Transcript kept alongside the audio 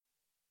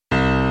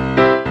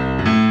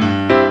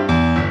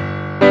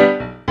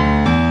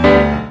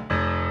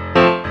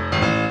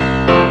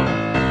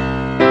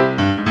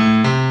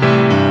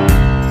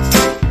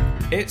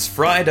It's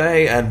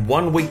Friday, and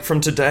 1 week from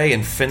today,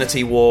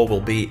 Infinity War will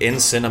be in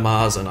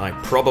cinemas, and I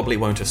probably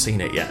won't have seen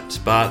it yet.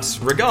 But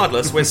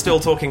regardless, we're still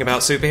talking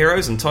about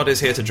superheroes, and Todd is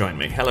here to join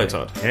me. Hello,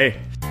 Todd.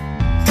 Hey.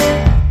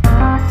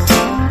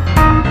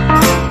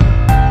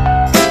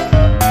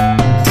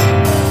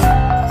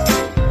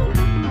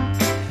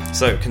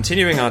 So,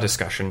 continuing our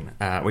discussion,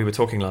 we were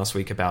talking last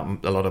week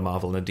about a lot of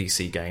Marvel and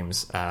DC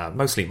games,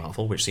 mostly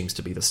Marvel, which seems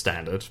to be the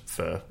standard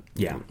for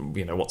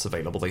what's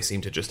available. They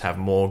seem to just have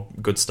more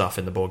good stuff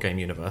in the board game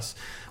universe,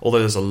 although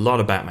there's a lot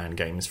of Batman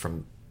games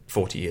from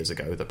 40 years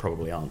ago that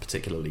probably aren't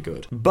particularly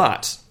good.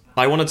 But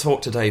I want to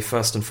talk today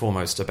first and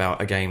foremost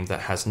about a game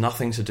that has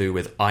nothing to do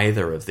with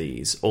either of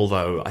these,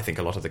 although I think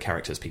a lot of the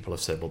characters, people have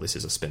said, well, this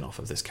is a spin-off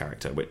of this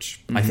character,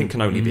 which I think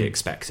can only be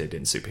expected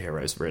in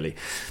superheroes, really.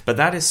 But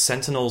that is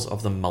Sentinels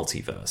of the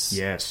Multiverse.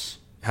 Yes.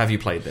 Have you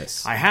played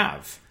this? I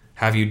have.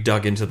 Have you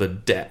dug into the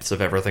depths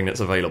of everything that's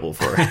available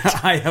for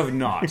it? I have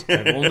not.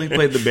 I've only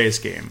played the base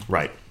game.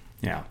 Right.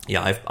 Yeah.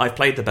 Yeah, I've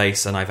played the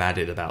base and I've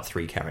added about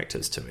 3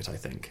 characters to it, I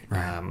think.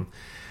 Right.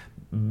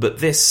 But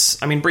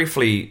this, I mean,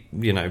 briefly,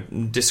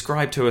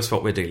 describe to us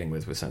what we're dealing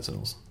with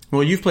Sentinels.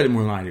 Well, you've played it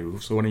more than I do,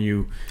 so why don't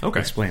you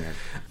explain it?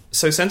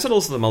 So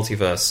Sentinels of the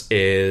Multiverse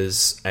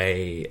is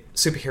a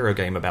superhero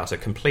game about a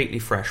completely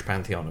fresh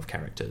pantheon of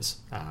characters.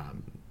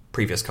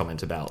 Previous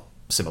comment about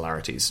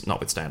similarities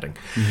notwithstanding.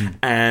 Mm-hmm.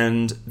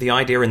 And the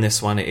idea in this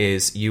one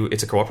is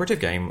it's a cooperative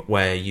game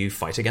where you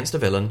fight against a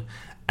villain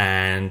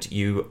and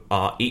you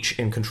are each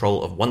in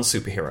control of one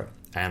superhero.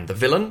 And the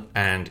villain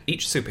and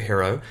each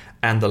superhero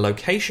and the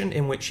location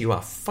in which you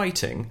are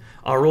fighting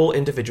are all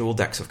individual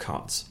decks of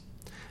cards.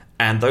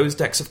 And those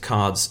decks of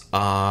cards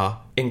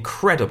are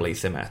incredibly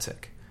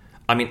thematic.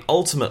 I mean,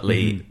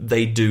 ultimately,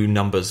 they do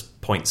numbers,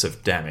 points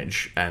of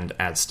damage and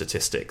add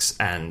statistics.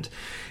 And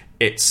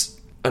it's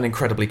an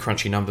incredibly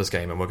crunchy numbers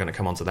game, and we're going to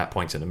come on to that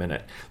point in a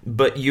minute.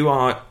 But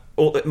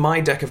my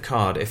deck of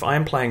card, if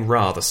I'm playing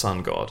Ra, the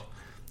Sun God,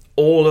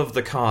 all of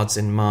the cards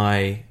in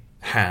my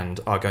hand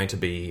are going to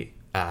be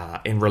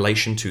in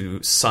relation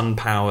to sun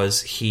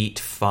powers, heat,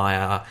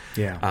 fire,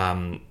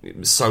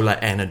 solar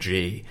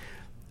energy.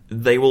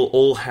 They will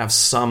all have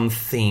some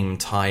theme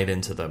tied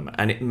into them,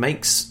 and it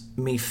makes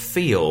me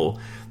feel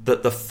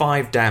that the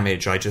 5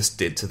 damage I just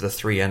did to the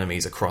 3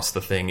 enemies across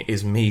the thing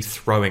is me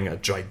throwing a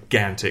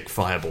gigantic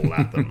fireball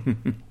at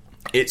them.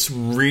 It's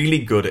really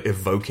good at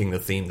evoking the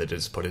theme that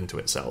is put into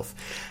itself.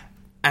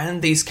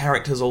 And these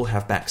characters all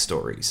have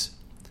backstories,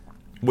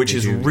 which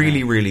is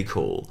really, really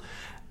cool.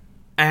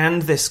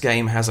 And this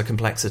game has a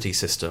complexity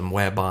system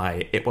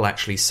whereby it will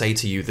actually say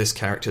to you, this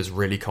character's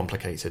really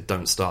complicated,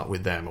 don't start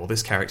with them, or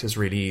this character's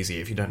really easy,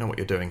 if you don't know what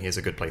you're doing, here's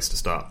a good place to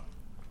start.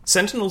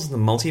 Sentinels of the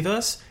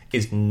Multiverse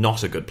is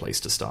not a good place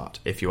to start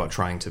if you are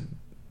trying to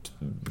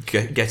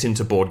get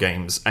into board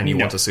games and you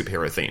want a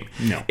superhero theme.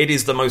 No. It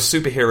is the most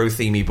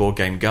superhero-themey board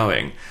game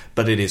going,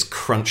 but it is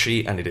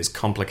crunchy and it is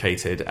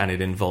complicated and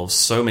it involves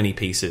so many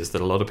pieces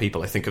that a lot of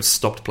people, I think, have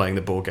stopped playing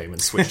the board game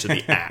and switched to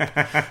the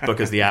app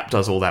because the app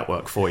does all that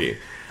work for you.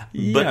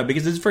 Yeah,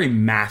 because it's very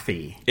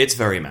mathy. It's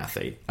very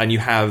mathy. And you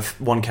have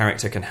one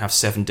character can have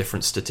 7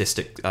 different status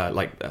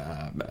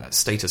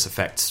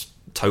effects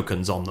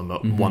tokens on them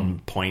at one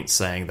point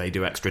saying they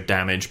do extra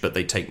damage, but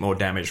they take more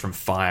damage from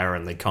fire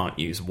and they can't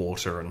use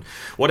water and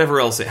whatever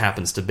else it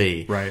happens to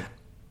be. Right.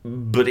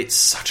 But it's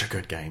such a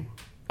good game.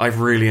 I've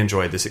really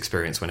enjoyed this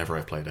experience whenever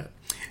I've played it.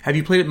 Have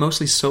you played it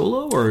mostly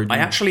solo? Or I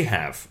actually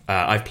have.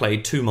 I've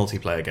played 2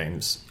 multiplayer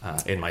games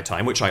in my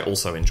time, which I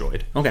also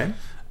enjoyed. Okay.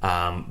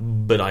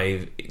 But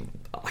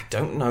I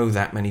don't know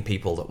that many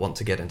people that want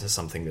to get into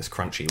something this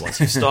crunchy. Once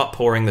you start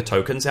pouring the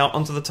tokens out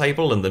onto the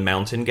table and the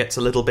mountain gets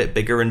a little bit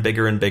bigger and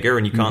bigger and bigger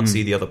and you can't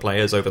see the other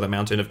players over the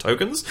mountain of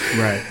tokens.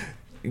 Right.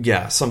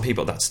 Yeah, some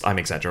people, I'm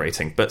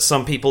exaggerating, but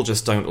some people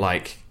just don't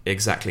like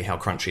exactly how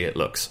crunchy it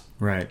looks.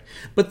 Right.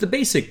 But the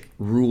basic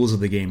rules of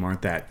the game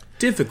aren't that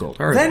difficult,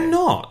 are they? They're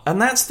not.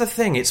 And that's the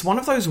thing. It's one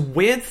of those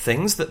weird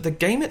things that the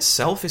game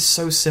itself is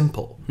so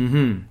simple.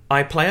 Mm-hmm.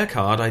 I play a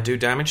card, I do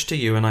damage to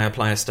you, and I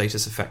apply a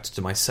status effect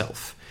to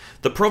myself.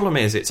 The problem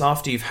is, it's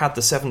after you've had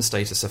the 7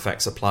 status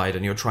effects applied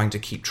and you're trying to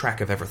keep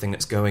track of everything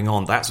that's going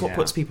on. That's what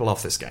puts people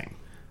off this game,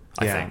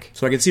 I think.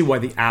 So I can see why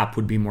the app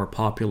would be more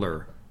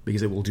popular,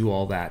 because it will do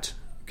all that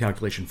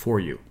calculation for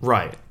you.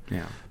 Right.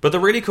 Yeah. But the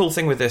really cool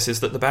thing with this is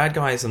that the bad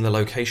guys and the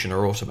location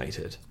are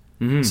automated.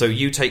 Mm-hmm. So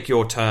you take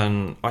your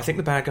turn. I think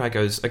the bad guy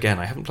goes, again,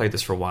 I haven't played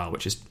this for a while,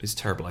 which is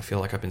terrible. I feel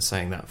like I've been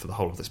saying that for the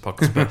whole of this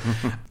podcast. But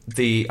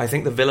I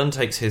think the villain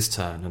takes his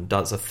turn and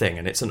does a thing,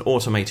 and it's an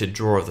automated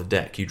draw of the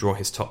deck. You draw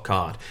his top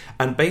card.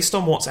 And based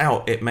on what's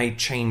out, it may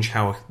change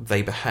how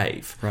they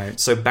behave. Right.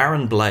 So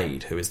Baron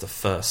Blade, who is the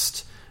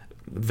first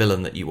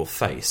villain that you will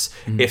face.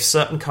 If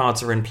certain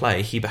cards are in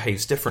play, he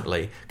behaves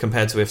differently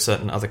compared to if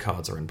certain other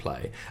cards are in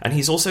play. And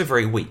he's also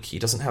very weak. He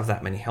doesn't have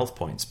that many health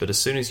points, but as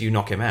soon as you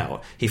knock him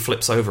out, he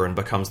flips over and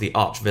becomes the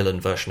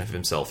arch-villain version of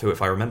himself, who,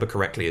 if I remember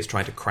correctly, is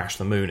trying to crash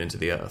the moon into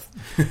the Earth.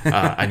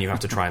 And you have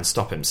to try and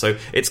stop him. So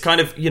it's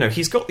kind of,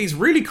 he's got these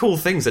really cool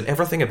things, and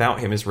everything about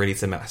him is really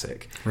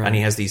thematic. Right. And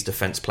he has these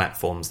defense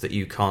platforms that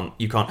you can't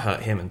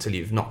hurt him until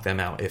you've knocked them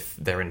out if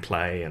they're in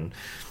play, and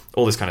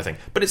all this kind of thing.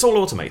 But it's all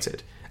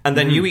automated. And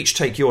then you each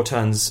take your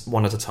turns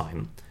one at a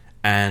time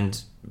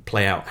and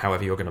play out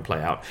however you're going to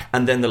play out.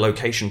 And then the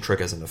location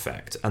triggers an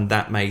effect. And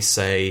that may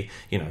say,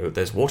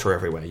 there's water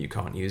everywhere. You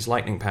can't use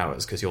lightning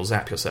powers because you'll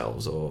zap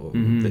yourselves. Or,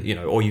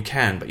 or you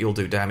can, but you'll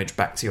do damage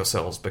back to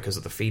yourselves because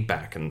of the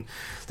feedback and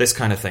this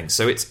kind of thing.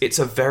 So it's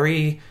a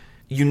very...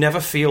 You never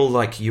feel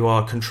like you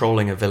are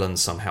controlling a villain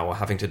somehow or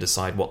having to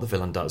decide what the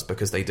villain does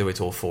because they do it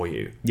all for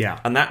you. Yeah.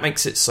 And that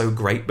makes it so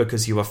great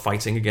because you are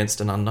fighting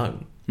against an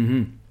unknown.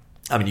 Mm-hmm.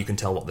 I mean, you can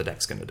tell what the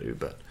deck's going to do,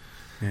 but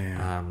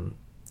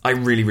I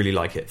really, really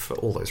like it for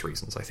all those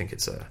reasons. I think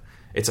it's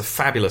a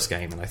fabulous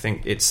game, and I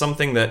think it's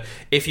something that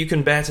if you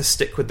can bear to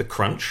stick with the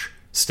crunch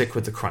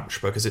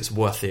because it's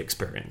worth the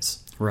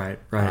experience. Right.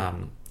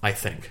 I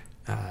think.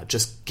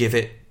 Just give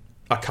it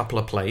a couple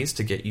of plays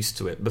to get used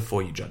to it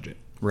before you judge it.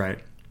 Right.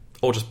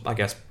 Or just, I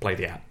guess, play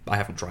the app. I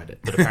haven't tried it,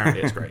 but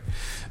apparently it's great.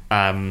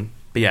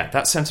 But yeah,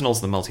 that's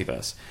Sentinels of the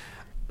Multiverse.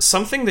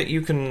 Something that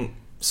you can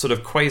sort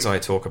of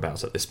quasi-talk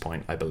about at this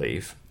point, I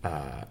believe,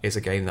 is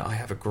a game that I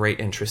have a great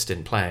interest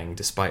in playing,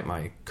 despite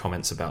my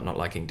comments about not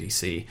liking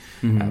DC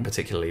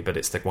particularly, but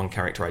it's the one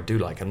character I do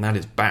like, and that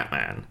is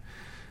Batman.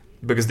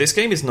 Because this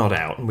game is not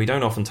out, and we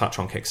don't often touch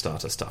on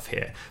Kickstarter stuff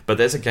here, but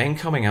there's a game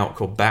coming out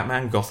called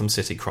Batman Gotham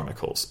City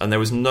Chronicles, and there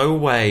was no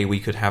way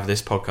we could have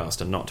this podcast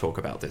and not talk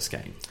about this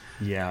game.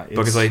 Yeah.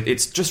 Because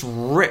it's just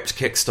ripped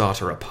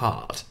Kickstarter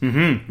apart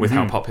with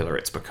how popular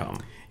it's become.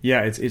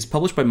 Yeah, it's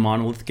published by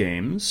Monolith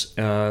Games.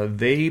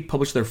 They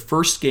published their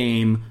first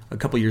game a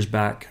couple years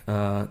back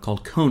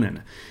called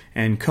Conan.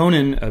 And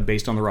Conan,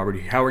 based on the Robert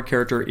E. Howard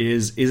character,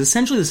 is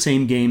essentially the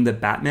same game that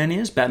Batman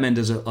is. Batman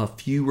does a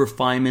few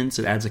refinements.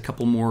 It adds a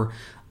couple more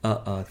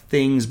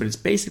things, but it's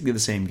basically the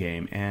same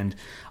game. And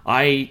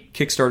I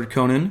kickstarted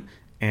Conan,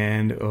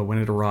 and when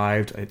it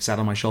arrived, it sat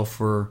on my shelf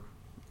for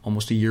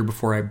almost a year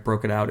before I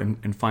broke it out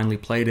and finally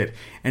played it.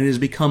 And it has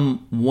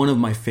become one of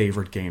my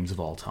favorite games of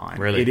all time.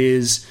 Really? It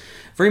is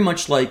very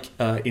much like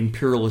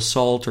Imperial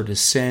Assault or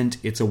Descent.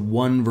 It's a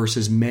one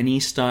versus many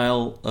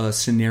style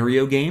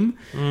scenario game,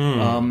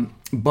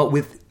 but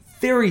with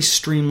very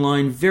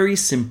streamlined, very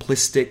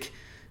simplistic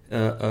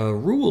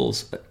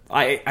rules.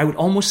 I would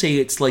almost say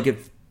it's like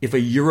if a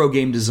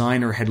Eurogame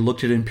designer had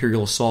looked at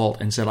Imperial Assault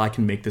and said, I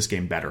can make this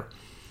game better.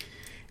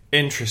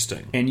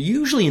 Interesting. And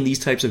usually in these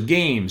types of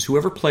games,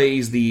 whoever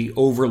plays the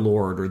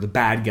overlord or the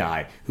bad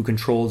guy who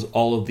controls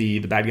all of the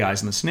bad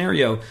guys in the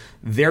scenario,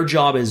 their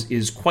job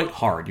is quite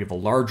hard. You have a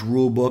large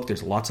rule book.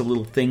 There's lots of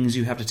little things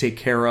you have to take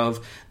care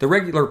of. The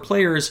regular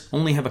players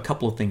only have a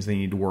couple of things they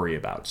need to worry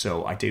about.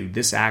 So I do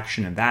this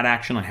action and that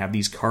action. I have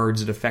these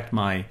cards that affect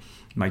my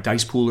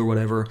dice pool or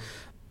whatever.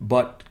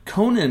 But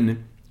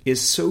Conan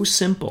is so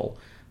simple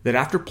that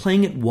after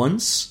playing it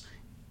once,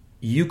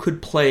 you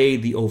could play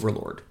the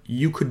Overlord.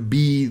 You could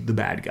be the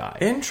bad guy.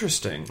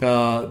 Interesting.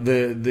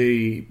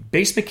 The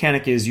base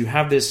mechanic is you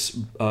have this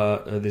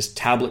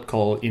tablet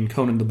called in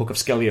Conan the Book of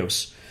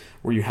Skelios,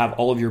 where you have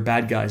all of your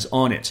bad guys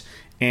on it,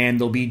 and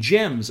there'll be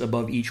gems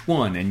above each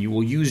one, and you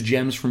will use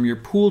gems from your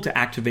pool to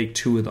activate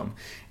 2 of them.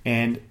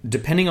 And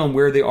depending on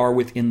where they are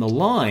within the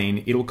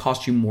line, it'll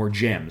cost you more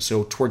gems.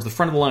 So towards the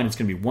front of the line, it's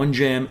going to be 1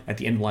 gem. At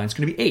the end of the line, it's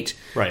going to be 8.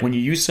 Right. When you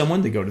use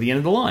someone, they go to the end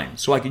of the line.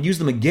 So I could use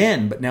them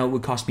again, but now it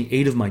would cost me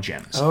 8 of my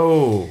gems.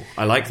 Oh,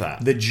 I like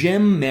that. The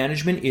gem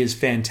management is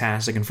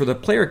fantastic. And for the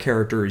player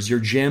characters, your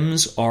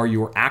gems are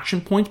your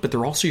action points, but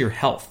they're also your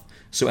health.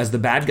 So as the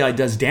bad guy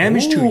does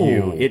damage to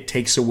you, it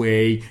takes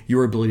away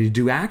your ability to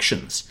do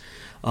actions.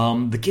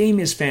 The game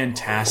is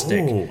fantastic.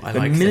 I the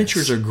like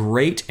miniatures this. are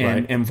great,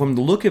 and from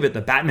the look of it,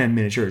 the Batman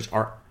miniatures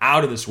are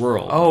out of this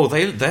world. Oh,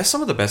 they're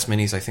some of the best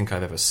minis I think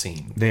I've ever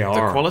seen. They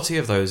are. The quality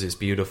of those is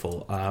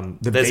beautiful.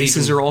 The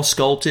bases are all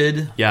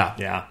sculpted.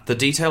 Yeah. The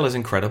detail is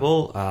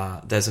incredible.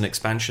 There's an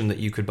expansion that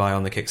you could buy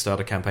on the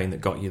Kickstarter campaign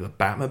that got you the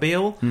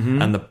Batmobile,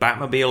 and the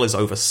Batmobile is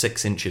over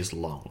 6 inches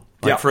long.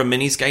 For a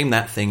minis game,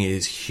 that thing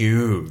is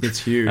huge. It's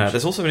huge.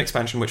 There's also an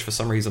expansion which, for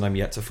some reason, I'm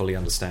yet to fully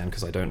understand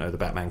because I don't know the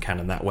Batman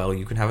canon that well.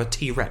 You can have a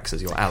T-Rex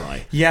as your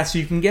ally. Yeah, so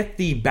you can get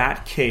the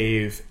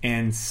Batcave,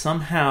 and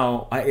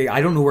somehow I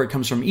don't know where it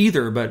comes from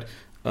either, but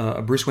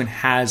Bruce Wayne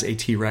has a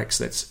T-Rex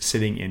that's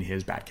sitting in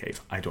his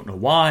Batcave. I don't know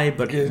why,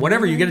 but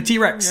whatever. You get a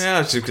T-Rex.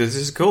 Yeah, this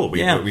is cool.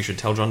 We should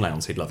tell John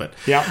Lowndes; he'd love it.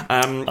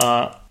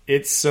 Yeah.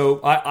 It's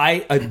so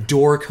I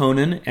adore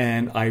Conan,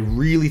 and I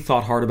really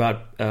thought hard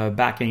about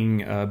backing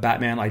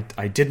Batman.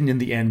 I didn't in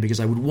the end because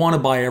I would want to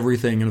buy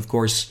everything, and of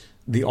course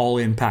the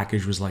all-in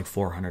package was like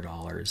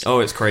 $400. Oh,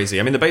 it's crazy.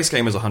 I mean, the base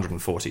game is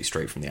 $140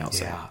 straight from the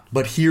outset. Yeah,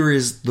 but here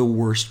is the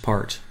worst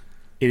part: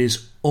 it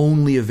is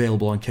only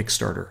available on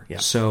Kickstarter. Yeah.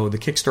 So the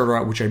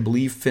Kickstarter, which I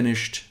believe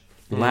finished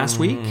last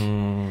week,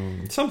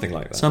 something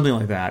like that. something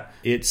like that.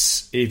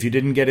 It's if you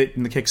didn't get it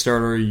in the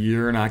Kickstarter,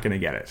 you're not going to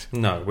get it.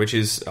 No, which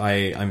is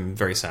I'm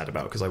very sad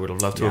about, because I would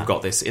have loved to have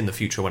got this in the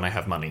future when I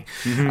have money.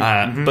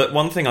 Mm-hmm. But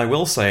one thing I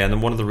will say,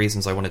 and one of the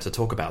reasons I wanted to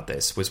talk about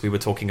this, was we were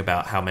talking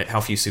about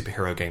how few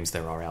superhero games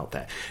there are out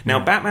there.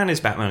 Now, Batman is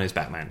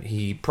Batman.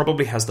 He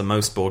probably has the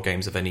most board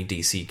games of any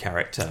DC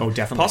character. Oh,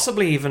 definitely.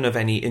 Possibly even of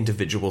any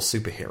individual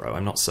superhero.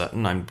 I'm not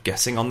certain. I'm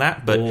guessing on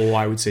that. But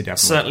I would say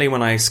definitely. Certainly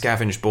when I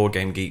scavenged Board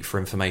Game Geek for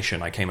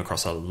information, I came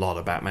across a lot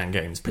of Batman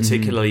games,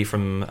 particularly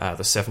from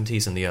the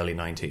 70s and the early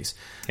 90s.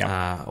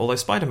 Yeah. Although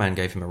Spider-Man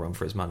gave him a run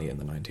for his money in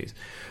the 90s.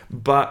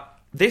 But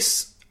they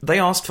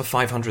asked for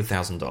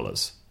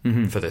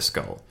 $500,000 for this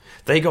goal.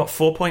 They got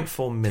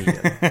 4.4 million.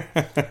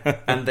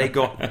 And they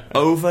got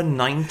over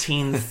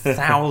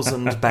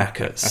 19,000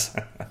 backers.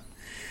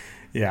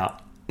 Yeah.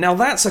 Now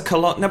that's a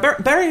lot. Now,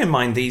 bearing in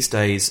mind these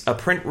days, a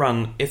print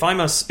run. If I'm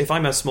a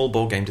small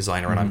board game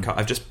designer and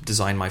I've just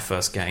designed my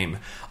first game,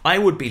 I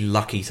would be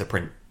lucky to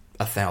print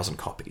 1,000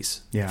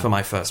 copies for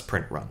my first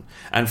print run.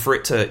 And for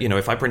it to,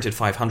 if I printed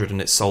 500 and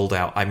it's sold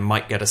out, I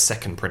might get a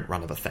second print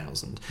run of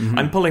 1,000.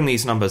 I'm pulling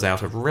these numbers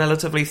out of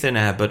relatively thin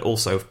air, but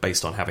also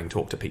based on having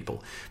talked to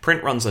people.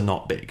 Print runs are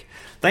not big.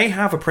 They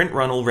have a print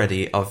run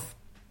already of,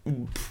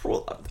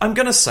 I'm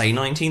going to say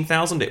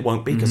 19,000. It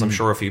won't be, because I'm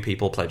sure a few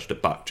people pledged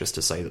 $1 just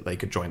to say that they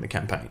could join the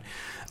campaign.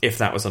 If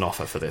that was an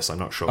offer for this, I'm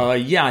not sure.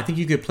 Yeah, I think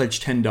you could pledge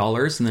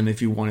 $10, and then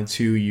if you wanted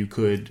to, you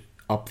could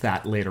up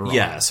that later on.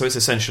 Yeah, so it's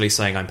essentially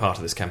saying I'm part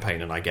of this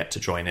campaign and I get to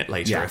join it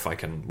later if I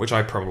can, which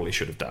I probably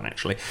should have done,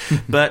 actually.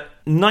 But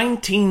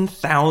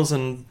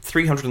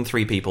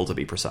 19,303 people, to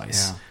be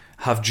precise,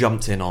 have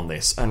jumped in on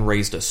this and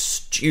raised a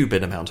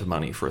stupid amount of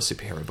money for a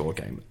superhero board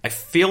game. I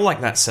feel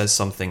like that says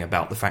something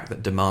about the fact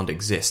that demand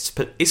exists,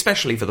 but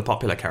especially for the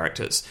popular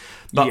characters,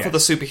 but for the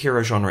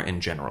superhero genre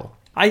in general.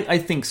 I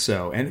think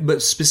so,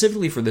 but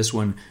specifically for this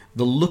one,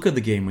 the look of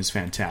the game was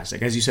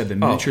fantastic. As you said, the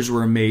miniatures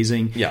were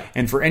amazing. Yeah.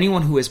 And for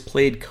anyone who has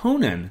played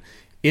Conan,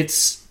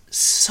 it's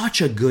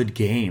such a good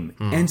game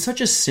and such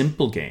a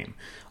simple game.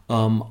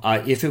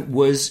 If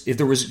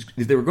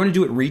they were going to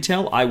do it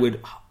retail, I would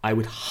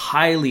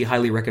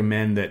highly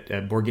recommend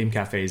that Board Game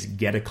Cafes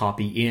get a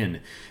copy in,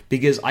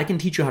 because I can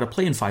teach you how to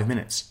play in 5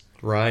 minutes.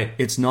 Right.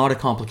 It's not a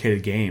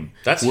complicated game.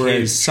 That's Whereas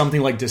huge.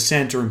 something like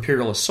Descent or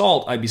Imperial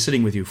Assault, I'd be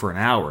sitting with you for an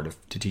hour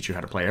to teach you how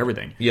to play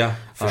everything. Yeah,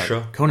 for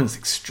sure. Conan's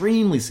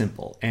extremely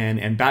simple,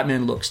 and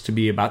Batman looks to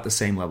be about the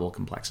same level of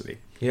complexity.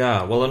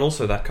 Yeah, well, and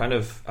also that kind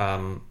of...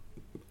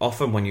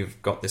 often when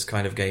you've got this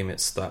kind of game,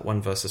 it's that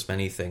one versus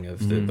many thing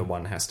of the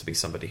one has to be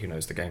somebody who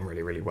knows the game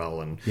really, really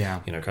well, and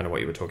kind of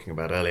what you were talking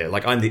about earlier.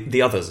 Like,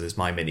 the others is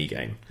my mini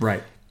game.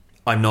 Right.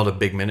 I'm not a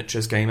big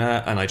miniatures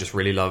gamer, and I just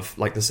really love,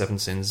 like, the Seven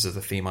Sins is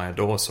a theme I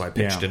adore, so I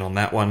pitched in on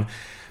that one.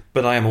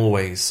 But I am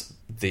always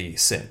the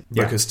Sin,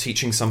 because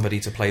teaching somebody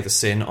to play the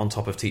Sin on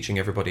top of teaching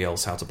everybody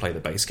else how to play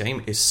the base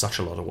game is such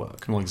a lot of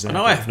work. Well, exactly.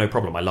 And I have no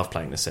problem. I love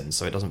playing the Sin,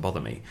 so it doesn't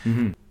bother me.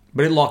 Mm-hmm.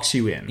 But it locks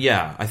you in.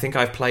 Yeah, I think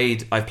I've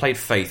played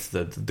Faith,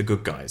 the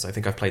good guys. I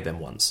think I've played them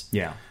once.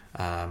 Yeah.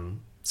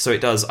 So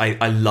it does.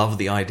 I love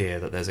the idea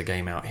that there's a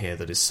game out here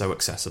that is so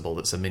accessible,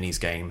 that's a minis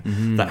game,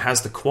 that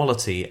has the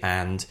quality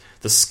and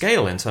the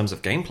scale in terms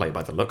of gameplay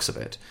by the looks of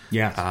it,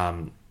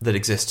 that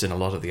exists in a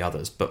lot of the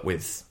others, but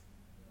with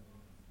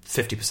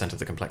 50% of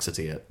the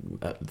complexity at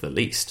the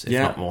least, if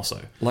not more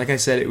so. Like I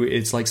said,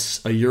 it's like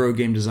a Euro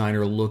game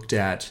designer looked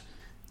at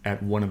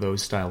one of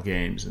those style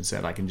games and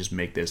said, I can just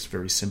make this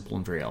very simple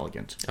and very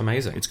elegant.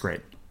 Amazing. It's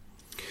great.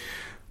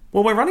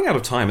 Well, we're running out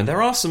of time, and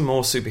there are some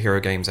more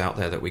superhero games out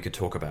there that we could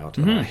talk about.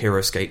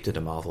 HeroScape did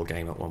a Marvel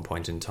game at one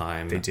point in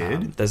time. They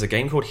did? There's a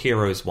game called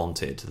Heroes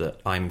Wanted that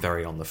I'm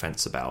very on the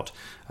fence about,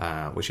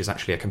 which is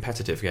actually a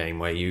competitive game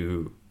where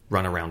you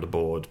run around a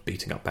board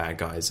beating up bad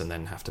guys and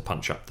then have to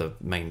punch up the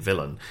main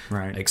villain.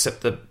 Right.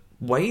 Except the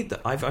way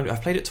that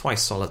I've played it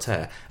twice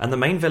solitaire, and the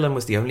main villain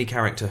was the only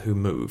character who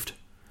moved.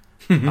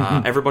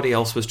 Everybody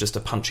else was just a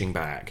punching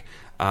bag.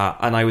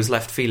 And I was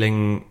left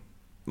feeling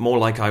more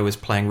like I was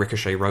playing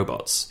Ricochet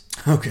robots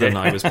than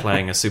I was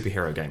playing a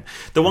superhero game.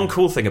 The one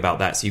cool thing about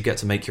that is you get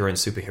to make your own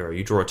superhero.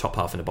 You draw a top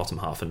half and a bottom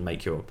half and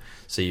make your...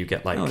 So you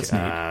get like...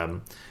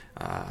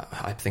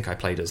 I think I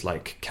played as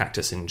like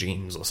Cactus in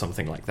Jeans or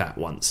something like that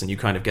once, and you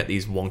kind of get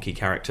these wonky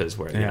characters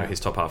where you know, his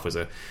top half was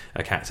a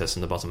cactus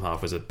and the bottom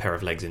half was a pair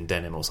of legs in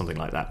denim or something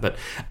like that. But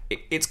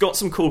it's got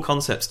some cool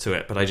concepts to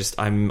it, but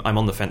I'm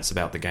on the fence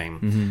about the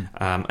game.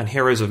 And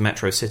Heroes of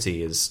Metro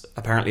City is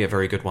apparently a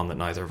very good one that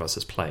neither of us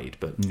has played,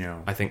 but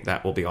I think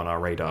that will be on our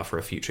radar for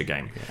a future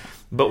game.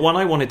 But one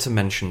I wanted to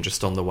mention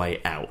just on the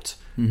way out,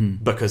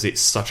 because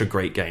it's such a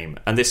great game,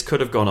 and this could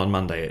have gone on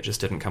Monday, it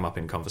just didn't come up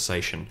in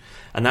conversation,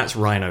 and that's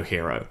Rhino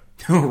Hero.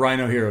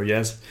 Rhino Hero,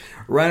 yes.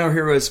 Rhino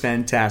Hero is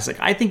fantastic.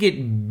 I think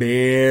it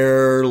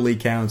barely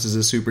counts as a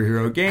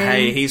superhero game.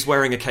 Hey, he's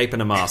wearing a cape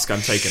and a mask,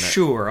 I'm taking it.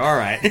 Sure,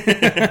 alright.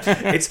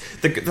 It's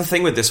the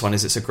thing with this one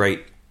is it's a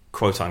great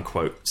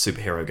quote-unquote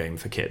superhero game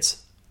for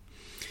kids.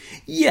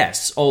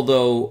 Yes,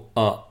 although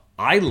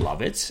I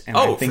love it, and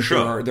Oh, I think for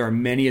sure. there are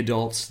many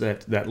adults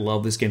that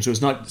love this game. So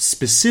it's not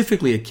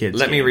specifically a kid's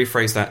Let game. me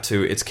rephrase that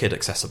to it's kid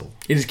accessible.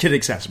 It is kid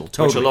accessible,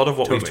 totally. Which a lot of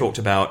what we've totally. talked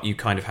about, you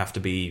kind of have to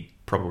be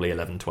probably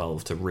 11,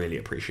 12 to really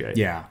appreciate.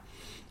 Yeah.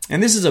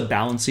 And this is a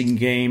balancing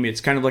game.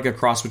 It's kind of like a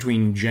cross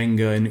between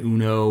Jenga and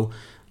Uno.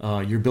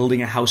 You're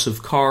building a house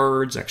of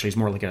cards. Actually, it's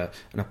more like an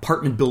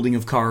apartment building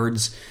of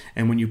cards.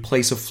 And when you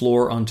place a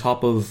floor on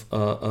top of...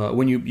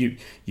 when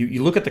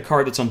you look at the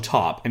card that's on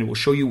top, and it will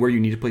show you where you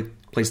need to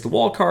place the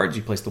wall cards.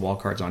 You place the wall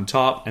cards on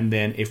top, and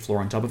then a floor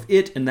on top of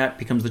it, and that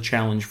becomes the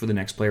challenge for the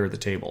next player at the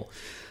table.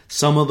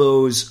 Some of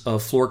those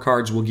floor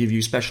cards will give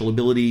you special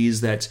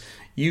abilities that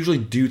usually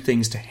do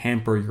things to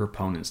hamper your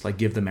opponents, like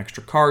give them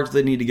extra cards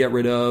they need to get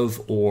rid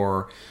of,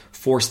 or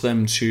force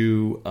them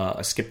to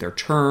skip their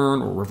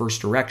turn, or reverse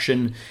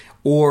direction,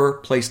 or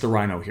place the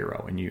Rhino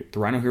Hero. And the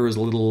Rhino Hero is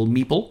a little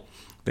meeple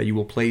that you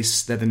will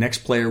place, that the next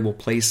player will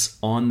place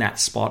on that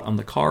spot on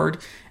the card.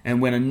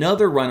 And when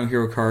another Rhino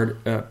Hero card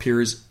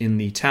appears in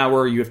the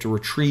tower, you have to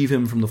retrieve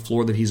him from the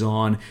floor that he's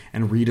on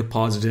and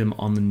redeposit him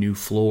on the new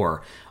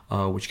floor,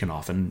 which can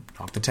often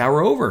knock the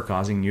tower over,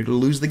 causing you to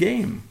lose the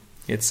game.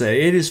 It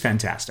is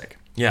fantastic.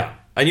 Yeah.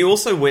 And you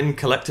also win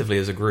collectively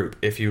as a group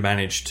if you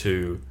manage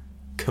to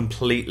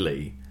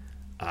completely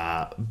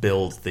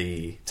build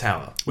the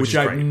tower. Which is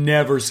I've great.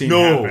 never seen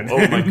No! happen. Oh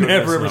my goodness,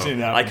 Never ever no. seen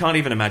that. I can't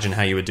even imagine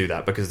how you would do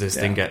that because this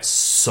thing gets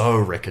so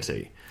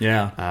rickety.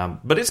 Yeah.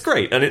 But it's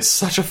great, and it's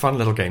such a fun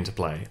little game to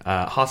play.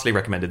 Heartily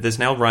recommended. There's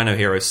now Rhino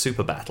Hero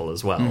Super Battle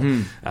as well,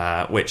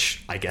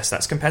 which I guess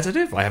that's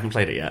competitive. I haven't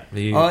played it yet.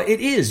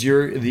 It is.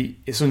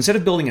 So instead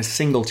of building a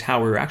single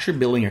tower, you're actually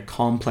building a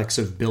complex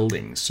of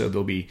buildings. So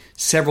there'll be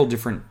several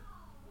different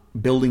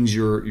buildings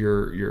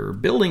you're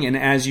building, and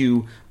as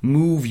you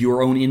move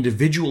your own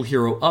individual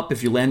hero up,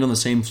 if you land on the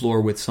same floor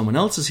with someone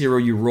else's hero,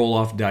 you roll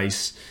off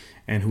dice,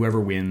 and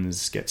whoever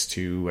wins gets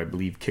to, I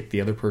believe, kick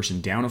the other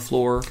person down a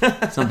floor,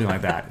 something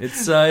like that.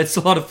 It's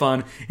a lot of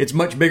fun. It's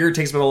much bigger,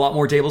 takes up a lot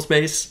more table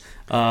space,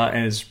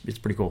 and it's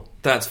pretty cool.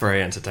 That's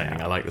very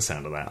entertaining. I like the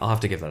sound of that. I'll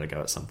have to give that a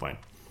go at some point.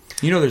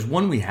 There's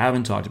one we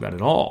haven't talked about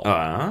at all,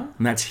 and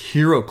that's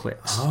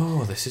HeroClix.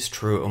 Oh, this is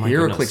true. Oh my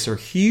goodness. HeroClix are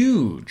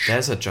huge.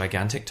 There's a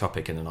gigantic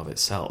topic in and of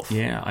itself.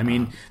 Yeah, I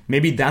mean,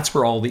 maybe that's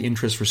where all the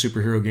interest for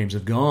superhero games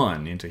have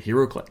gone, into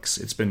HeroClix.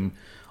 It's been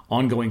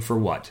ongoing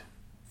for,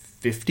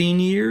 15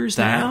 years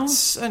now?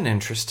 That's an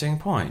interesting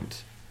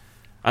point.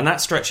 And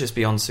that stretches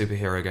beyond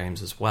superhero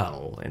games as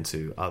well,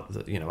 into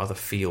other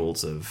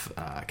fields of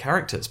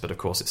characters. But of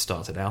course, it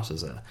started out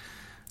as a...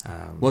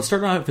 It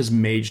started out as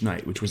Mage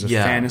Knight, which was a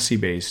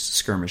fantasy-based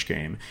skirmish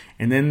game.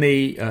 And then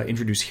they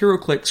introduced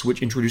HeroClix,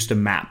 which introduced a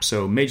map.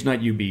 So Mage Knight,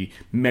 you'd be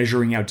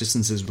measuring out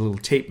distances with little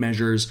tape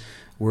measures,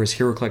 whereas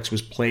HeroClix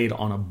was played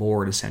on a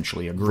board,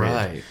 essentially, a grid.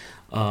 Right.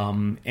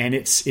 And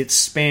it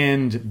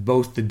spanned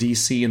both the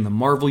DC and the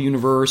Marvel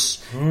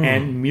universe,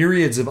 and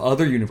myriads of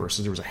other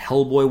universes. There was a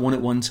Hellboy one at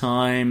one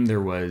time.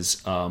 There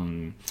was...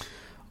 there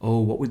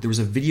was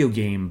a video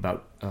game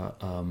about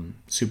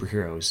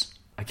superheroes.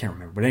 I can't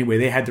remember. But anyway,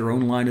 they had their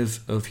own line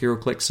of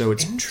HeroClix, so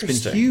it's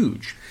been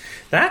huge.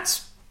 I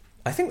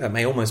think that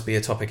may almost be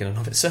a topic in and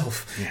of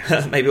itself.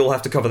 Yeah. Maybe we'll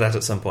have to cover that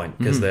at some point,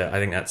 because I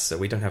think that's...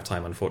 we don't have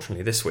time,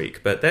 unfortunately, this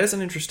week. But there's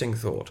an interesting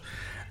thought.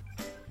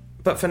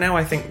 But for now,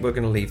 I think we're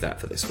going to leave that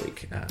for this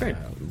week.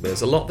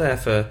 There's a lot there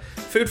for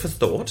food for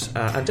thought,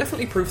 and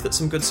definitely proof that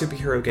some good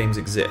superhero games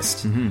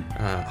exist.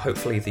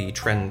 Hopefully the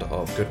trend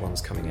of good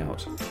ones coming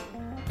out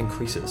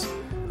increases,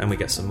 and we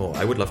get some more.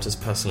 I would love to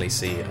personally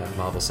see a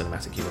Marvel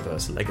Cinematic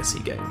Universe legacy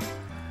game.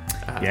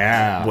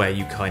 Where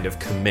you kind of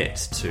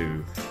commit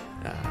to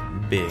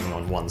being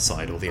on one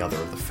side or the other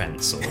of the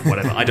fence or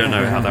whatever. I don't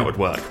know how that would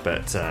work,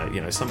 but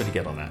somebody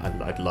get on that.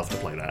 I'd love to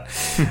play that.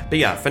 But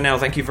yeah, for now,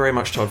 thank you very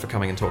much, Todd, for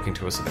coming and talking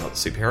to us about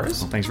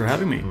superheroes. Well, thanks for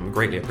having me.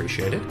 Greatly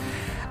appreciated.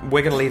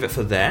 We're going to leave it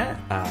for there.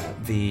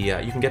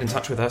 You can get in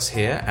touch with us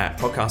here at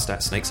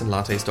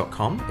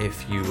podcast@snakesandlattes.com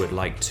if you would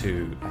like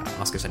to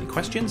ask us any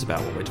questions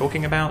about what we're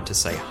talking about, to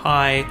say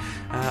hi,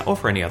 or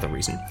for any other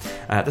reason.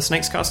 The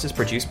SnakesCast is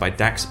produced by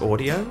Dax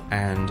Audio,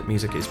 and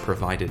music is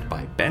provided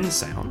by Ben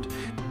Sound.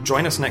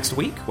 Join us next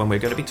week when we're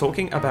going to be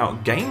talking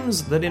about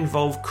games that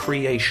involve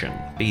creation,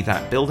 be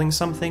that building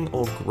something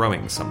or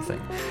growing something,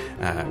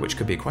 which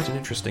could be quite an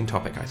interesting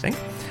topic, I think.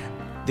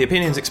 The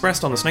opinions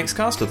expressed on the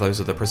SnakesCast are those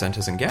of the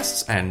presenters and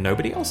guests, and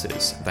nobody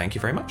else's. Thank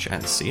you very much,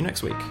 and see you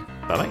next week.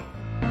 Bye-bye.